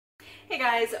Hey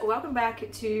guys, welcome back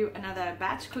to another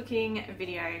batch cooking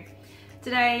video.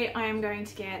 Today I am going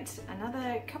to get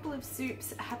another couple of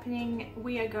soups happening.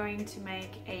 We are going to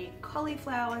make a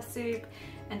cauliflower soup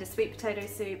and a sweet potato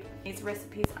soup. These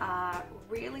recipes are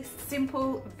really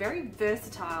simple, very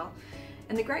versatile,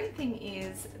 and the great thing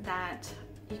is that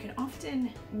you can often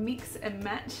mix and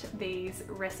match these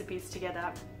recipes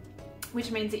together, which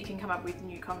means that you can come up with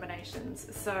new combinations.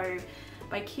 So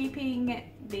by keeping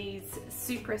these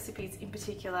soup recipes in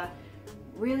particular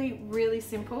really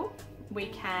simple, we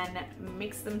can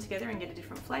mix them together and get a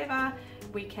different flavor.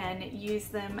 We can use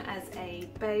them as a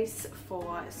base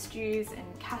for stews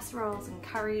and casseroles and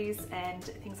curries and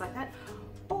things like that.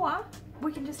 Or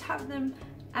we can just have them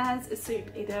as a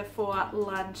soup either for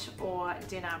lunch or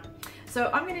dinner. So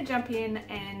I'm going to jump in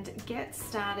and get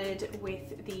started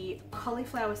with the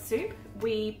cauliflower soup.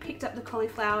 We picked up the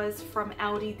cauliflowers from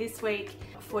Aldi this week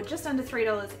for just under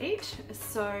 $3 each.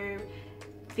 So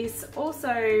this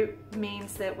also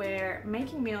means that we're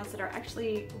making meals that are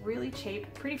actually really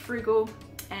cheap, pretty frugal,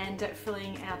 and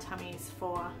filling our tummies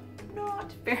for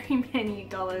not very many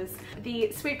dollars.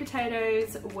 The sweet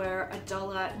potatoes were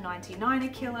 $1.99 a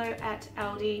kilo at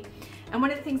Aldi. And one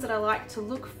of the things that I like to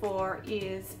look for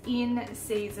is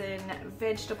in-season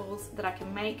vegetables that I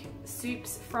can make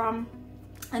soups from.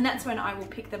 And that's when I will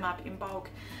pick them up in bulk,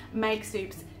 make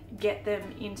soups, get them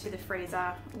into the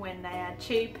freezer when they are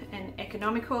cheap and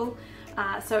economical.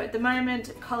 So at the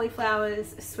moment,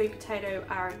 cauliflowers, sweet potato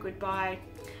are a good buy.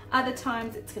 Other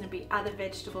times it's going to be other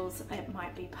vegetables. It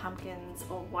might be pumpkins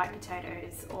or white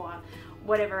potatoes or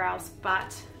whatever else.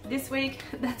 But this week,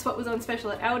 that's what was on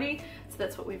special at Aldi. So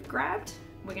that's what we've grabbed.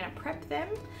 We're going to prep them,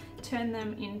 turn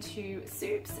them into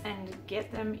soups and get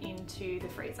them into the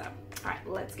freezer. All right,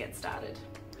 let's get started.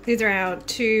 These are our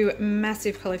two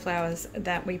massive cauliflowers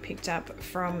that we picked up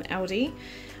from Aldi.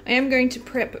 I am going to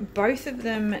prep both of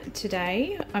them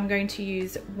today. I'm going to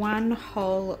use one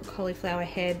whole cauliflower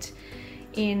head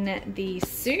in the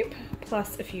soup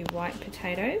plus a few white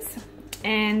potatoes,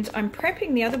 and I'm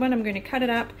prepping the other one. I'm going to cut it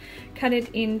up, cut it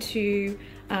into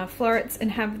florets, and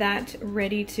have that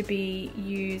ready to be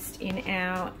used in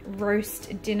our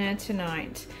roast dinner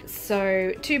tonight.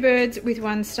 So two birds with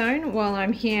one stone. While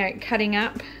I'm here cutting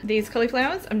up these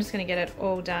cauliflowers, I'm just going to get it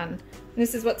all done.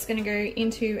 This is what's going to go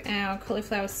into our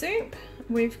cauliflower soup.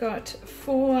 We've got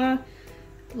 4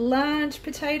 large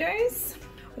potatoes,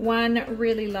 1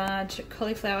 really large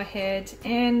cauliflower head,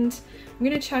 and I'm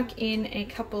going to chuck in a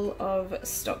couple of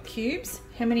stock cubes.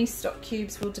 How many stock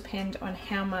cubes will depend on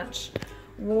how much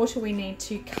water we need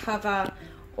to cover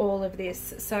all of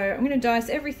this. So I'm going to dice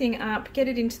everything up, get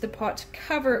it into the pot,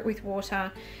 cover it with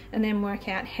water, and then work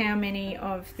out how many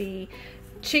of the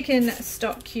chicken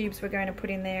stock cubes we're going to put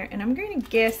in there. And I'm going to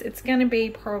guess it's going to be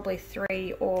probably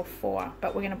 3 or 4,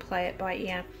 but we're going to play it by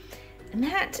ear. And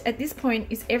that, at this point,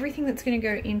 is everything that's going to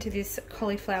go into this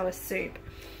cauliflower soup.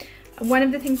 One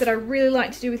of the things that I really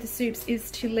like to do with the soups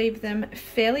is to leave them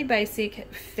fairly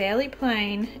basic, fairly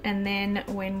plain, and then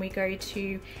when we go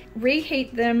to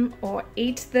reheat them or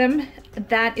eat them,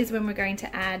 that is when we're going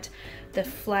to add the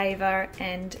flavor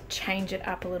and change it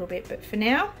up a little bit. But for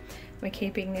now, we're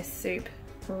keeping this soup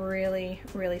really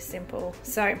simple.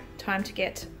 So time to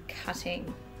get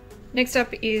cutting. Next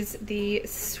up is the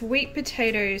sweet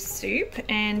potato soup,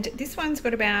 and this one's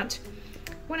got about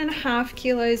 1.5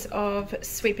 kilos of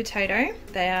sweet potato.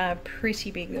 They are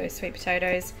pretty big, those sweet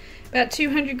potatoes. About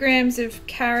 200 grams of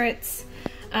carrots,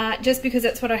 just because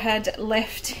that's what I had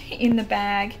left in the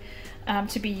bag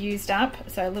to be used up.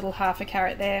 So a little half a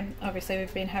carrot there. Obviously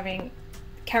we've been having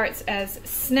carrots as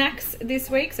snacks this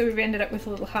week, so we've ended up with a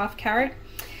little half carrot.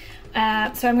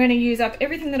 So I'm going to use up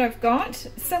everything that I've got.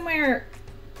 Somewhere,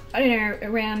 I don't know,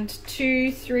 around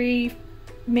 2-3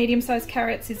 medium-sized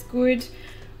carrots is good.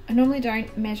 I normally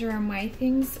don't measure and weigh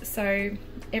things, so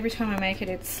every time I make it,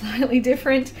 it's slightly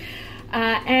different.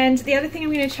 And the other thing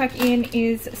I'm going to chuck in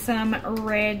is some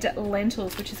red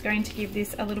lentils, which is going to give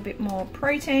this a little bit more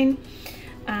protein.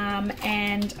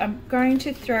 And I'm going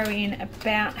to throw in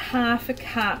about half a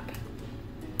cup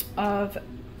of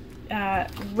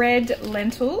red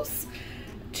lentils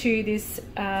to this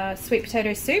sweet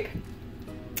potato soup.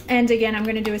 And again, I'm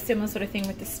going to do a similar sort of thing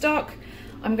with the stock.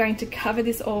 I'm going to cover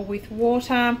this all with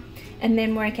water and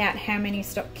then work out how many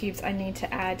stock cubes I need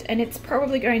to add. And it's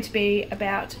probably going to be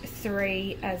about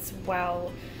 3 as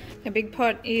well. The big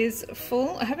pot is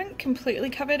full. I haven't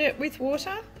completely covered it with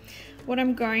water. What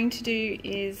I'm going to do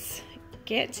is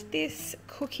get this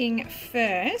cooking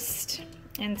first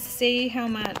and see how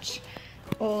much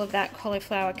all of that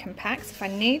cauliflower compacts. If I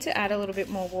need to add a little bit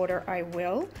more water, I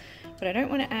will, but I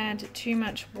don't want to add too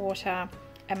much water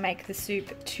and make the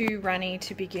soup too runny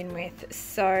to begin with.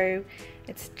 So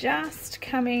it's just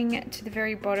coming to the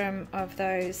very bottom of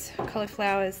those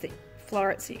cauliflowers, the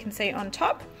florets that you can see on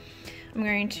top. I'm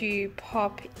going to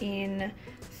pop in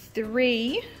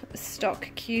 3 stock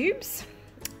cubes,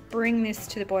 bring this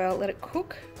to the boil, let it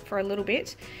cook for a little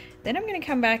bit. Then I'm going to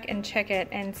come back and check it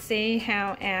and see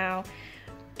how our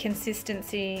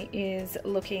consistency is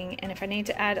looking, and if I need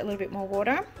to add a little bit more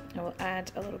water, I will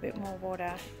add a little bit more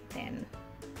water then.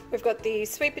 We've got the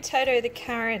sweet potato, the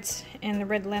carrot and the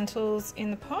red lentils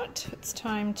in the pot. It's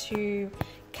time to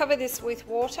cover this with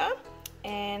water,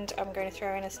 and I'm going to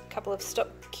throw in a couple of stock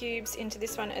cubes into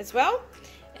this one as well,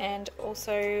 and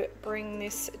also bring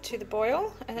this to the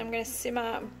boil. And I'm going to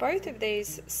simmer both of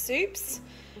these soups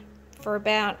for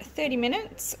about 30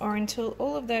 minutes or until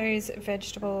all of those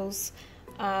vegetables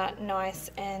are nice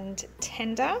and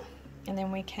tender, and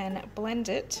then we can blend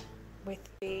it with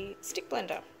the stick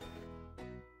blender.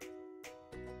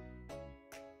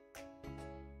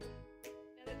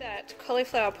 Now that that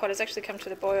cauliflower pot has actually come to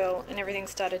the boil and everything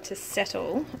started to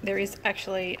settle, there is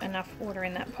actually enough water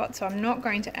in that pot, so I'm not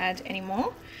going to add any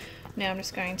more. Now I'm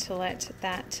just going to let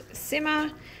that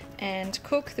simmer and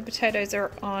cook. The potatoes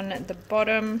are on the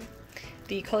bottom,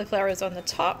 the cauliflower is on the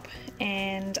top,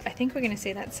 and I think we're going to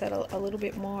see that settle a little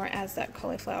bit more as that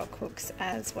cauliflower cooks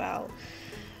as well.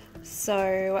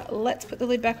 So let's put the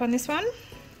lid back on this one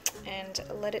and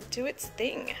let it do its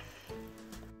thing.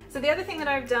 So the other thing that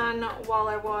I've done while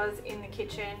I was in the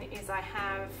kitchen is I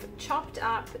have chopped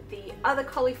up the other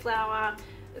cauliflower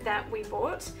that we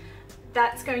bought.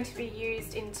 That's going to be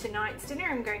used in tonight's dinner.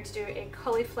 I'm going to do a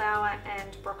cauliflower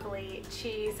and broccoli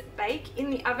cheese bake in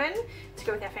the oven to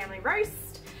go with our family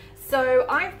roast. So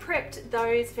I've prepped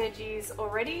those veggies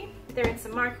already. They're in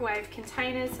some microwave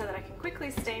containers so that I can quickly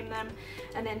steam them.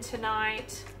 And then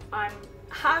tonight I'm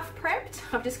half prepped.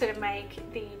 I'm just going to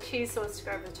make the cheese sauce to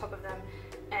go over the top of them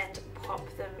and pop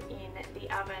them in the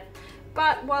oven.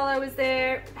 But while I was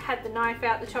there, had the knife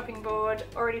out, the chopping board,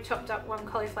 already chopped up one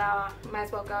cauliflower, may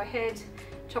as well go ahead,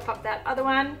 chop up that other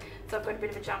one. So I've got a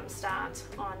bit of a jump start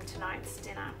on tonight's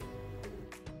dinner.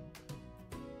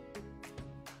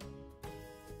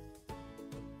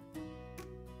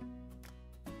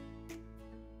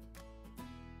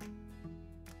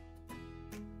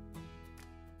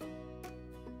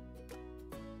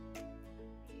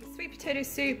 Sweet potato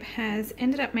soup has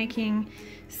ended up making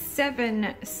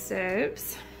 7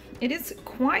 serves. It is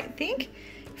quite thick.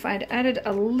 If I'd added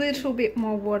a little bit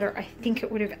more water, I think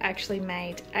it would have actually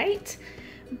made 8.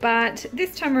 But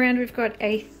this time around we've got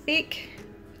a thick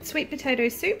sweet potato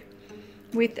soup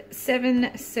with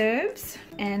 7 serves,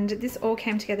 and this all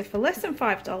came together for less than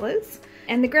 $5.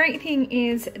 And the great thing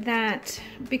is that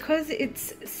because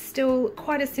it's still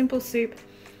quite a simple soup,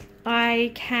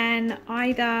 I can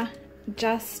either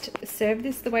just serve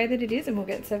this the way that it is and we'll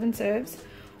get 7 serves,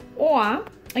 or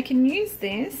I can use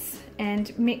this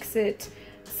and mix it,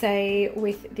 say,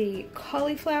 with the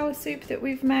cauliflower soup that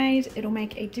we've made. It'll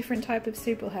make a different type of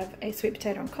soup. We'll have a sweet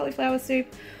potato and cauliflower soup.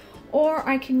 Or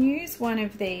I can use one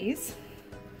of these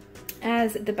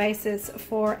as the basis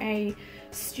for a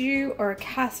stew or a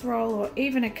casserole or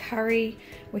even a curry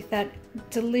with that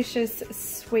delicious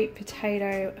sweet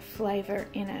potato flavor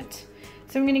in it.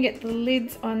 So I'm going to get the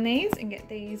lids on these and get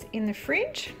these in the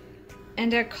fridge.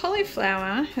 And our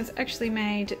cauliflower has actually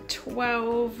made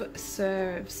 12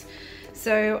 serves.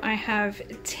 So I have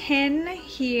 10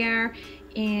 here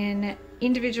in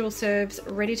individual serves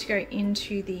ready to go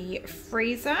into the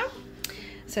freezer.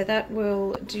 So that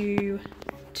will do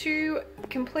 2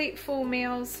 complete full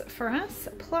meals for us.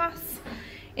 Plus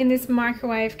in this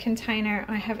microwave container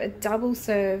I have a double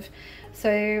serve.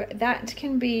 So that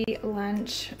can be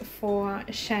lunch for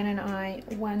Shan and I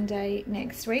one day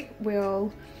next week.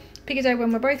 We'll pick a day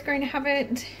when we're both going to have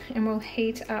it and we'll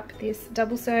heat up this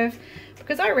double serve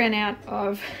because I ran out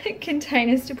of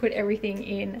containers to put everything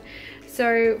in.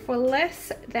 So for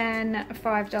less than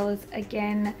 $5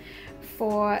 again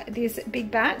for this big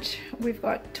batch, we've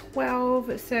got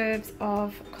 12 serves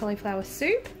of cauliflower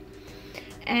soup,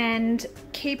 and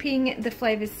keeping the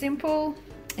flavors simple.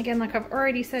 Again, like I've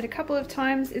already said a couple of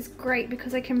times, is great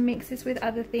because I can mix this with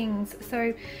other things.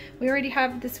 So we already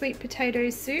have the sweet potato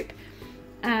soup.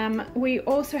 We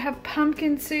also have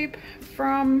pumpkin soup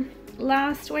from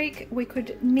last week. We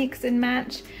could mix and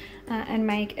match and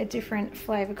make a different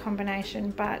flavor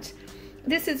combination, but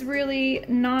this is really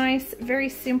nice, very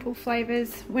simple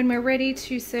flavors. When we're ready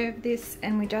to serve this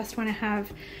and we just want to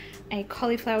have a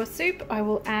cauliflower soup, I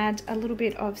will add a little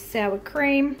bit of sour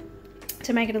cream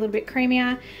to make it a little bit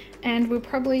creamier, and we'll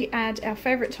probably add our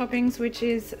favorite toppings, which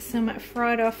is some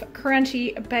fried off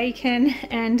crunchy bacon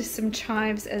and some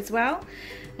chives as well.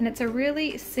 And it's a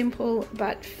really simple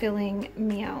but filling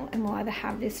meal, and we'll either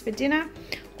have this for dinner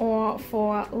or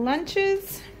for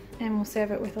lunches, and we'll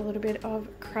serve it with a little bit of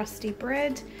crusty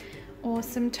bread or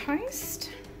some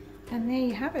toast. And there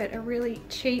you have it, a really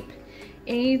cheap,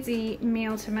 easy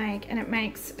meal to make, and it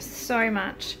makes so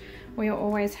much. We'll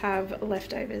always have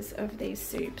leftovers of these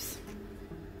soups.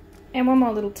 And one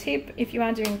more little tip, if you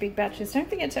are doing big batches, don't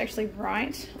forget to actually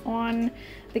write on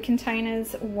the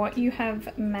containers what you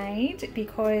have made,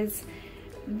 because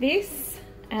this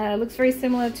looks very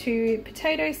similar to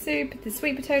potato soup. The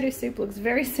sweet potato soup looks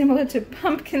very similar to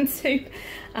pumpkin soup.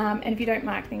 And if you don't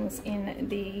mark things in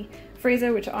the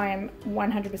freezer, which I am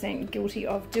 100% guilty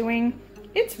of doing,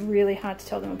 it's really hard to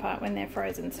tell them apart when they're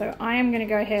frozen. So I am going to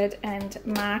go ahead and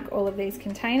mark all of these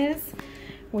containers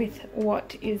with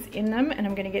what is in them, and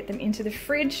I'm going to get them into the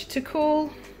fridge to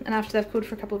cool, and after they've cooled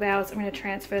for a couple of hours I'm going to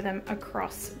transfer them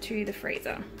across to the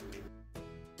freezer.